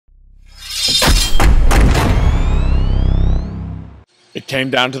came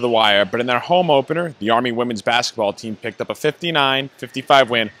down to the wire, but in their home opener, the Army women's basketball team picked up a 59-55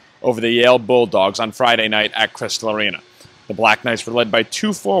 win over the Yale Bulldogs on Friday night at Christl Arena. The Black Knights were led by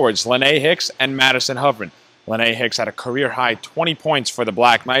two forwards, Lene Hicks and Madison Hovren. Lene Hicks had a career-high 20 points for the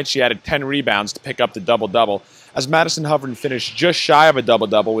Black Knights. She added 10 rebounds to pick up the double-double, as Madison Hovren finished just shy of a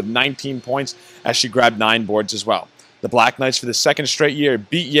double-double with 19 points as she grabbed 9 boards as well. The Black Knights, for the second straight year,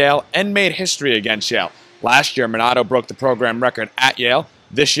 beat Yale and made history against Yale. Last year, Minato broke the program record at Yale.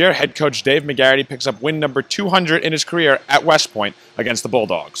 This year, head coach Dave Magarity picks up win number 200 in his career at West Point against the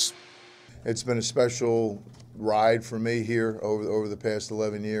Bulldogs. It's been a special ride for me here over the past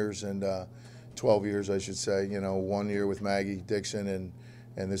 11 years and 12 years, I should say. You know, 1 year with Maggie Dixon,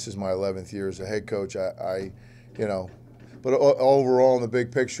 and this is my 11th year as a head coach. But overall, in the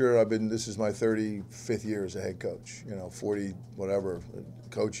big picture, this is my 35th year as a head coach. 40 whatever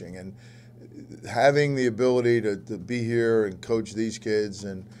coaching, and having the ability to be here and coach these kids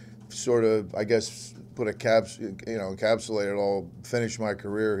and sort of, I guess, put a encapsulate it all, finish my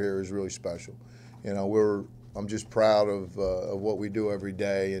career here is really special. I'm just proud of what we do every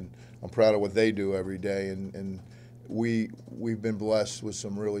day, and I'm proud of what they do every day, and we've been blessed with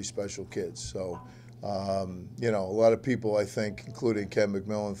some really special kids. So, a lot of people, I think, including Ken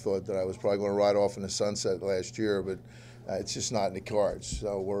McMillan, thought that I was probably going to ride off in the sunset last year, but it's just not in the cards.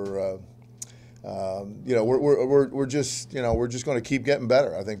 So we're just going to keep getting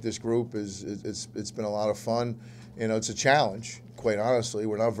better. I think this group it's been a lot of fun. It's a challenge, quite honestly.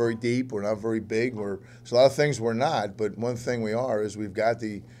 We're not very deep. We're not very big. There's a lot of things we're not, but one thing we are is we've got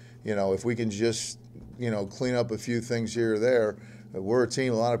if we can just clean up a few things here or there. We're a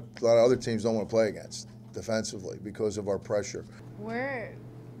team a lot of other teams don't want to play against defensively because of our pressure. We're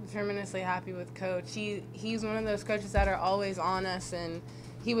tremendously happy with Coach. He's one of those coaches that are always on us, and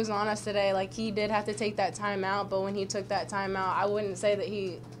he was on us today. Like, he did have to take that time out, but when he took that time out, I wouldn't say that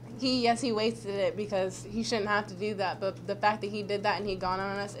he wasted it, because he shouldn't have to do that. But the fact that he did that and he got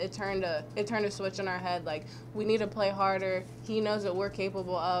on us, it turned a switch in our head. Like, we need to play harder. He knows what we're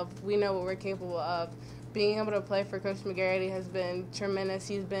capable of. We know what we're capable of. Being able to play for Coach Magarity has been tremendous.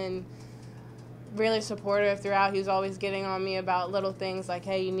 He's been really supportive throughout. He was always getting on me about little things like,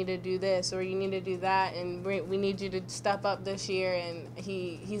 hey, you need to do this or you need to do that, and we need you to step up this year. And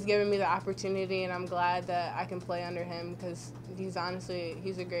he's given me the opportunity, and I'm glad that I can play under him, because he's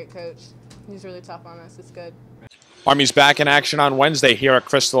a great coach. He's really tough on us. It's good. Army's back in action on Wednesday here at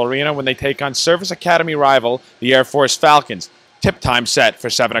Christl Arena when they take on Service Academy rival, the Air Force Falcons. Tip time set for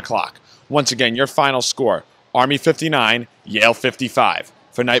 7 o'clock. Once again, your final score, Army 59, Yale 55.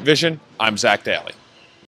 For Night Vision, I'm Zach Daly.